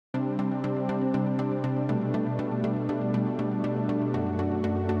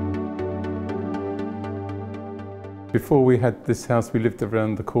Before we had this house, we lived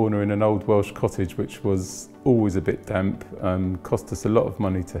around the corner in an old Welsh cottage, which was always a bit damp, cost us a lot of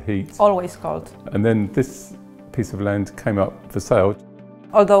money to heat. Always cold. And then this piece of land came up for sale.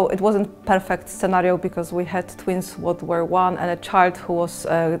 Although it wasn't a perfect scenario because we had twins who were 1 and a child who was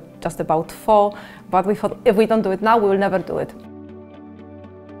just about 4, but we thought if we don't do it now, we will never do it.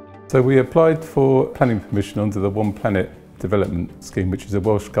 So we applied for planning permission under the One Planet development scheme, which is a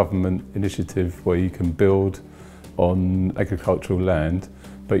Welsh Government initiative where you can build on agricultural land,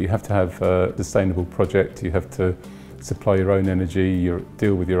 but you have to have a sustainable project, you have to supply your own energy, you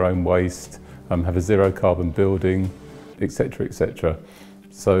deal with your own waste, have a zero carbon building, etc., etc.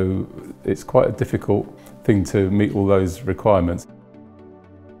 So it's quite a difficult thing to meet all those requirements.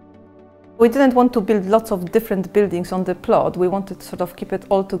 We didn't want to build lots of different buildings on the plot. We wanted to sort of keep it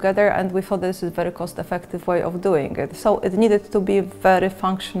all together, and we thought this is a very cost-effective way of doing it. So it needed to be a very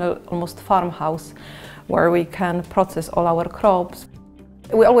functional, almost farmhouse, where we can process all our crops.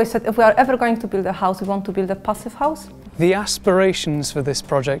 We always said if we are ever going to build a house, we want to build a passive house. The aspirations for this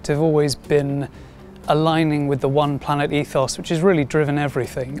project have always been aligning with the One Planet ethos, which has really driven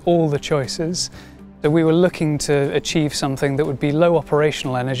everything, all the choices. So we were looking to achieve something that would be low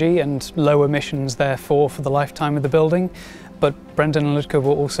operational energy and low emissions therefore for the lifetime of the building, but Brendan and Ludka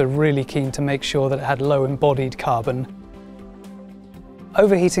were also really keen to make sure that it had low embodied carbon.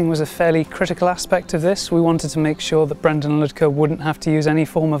 Overheating was a fairly critical aspect of this. We wanted to make sure that Brendan and Ludka wouldn't have to use any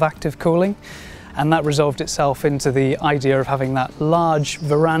form of active cooling, and that resolved itself into the idea of having that large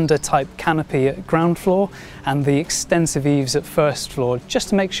veranda type canopy at ground floor and the extensive eaves at first floor, just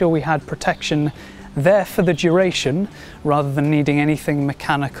to make sure we had protection there for the duration rather than needing anything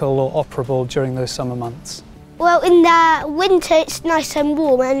mechanical or operable during those summer months. Well, in the winter it's nice and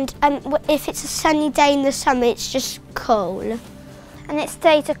warm, and if it's a sunny day in the summer it's just cool. And it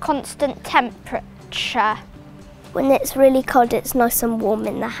stays a constant temperature. When it's really cold it's nice and warm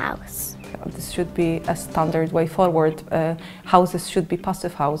in the house. This should be a standard way forward. Houses should be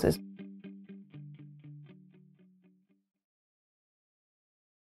passive houses.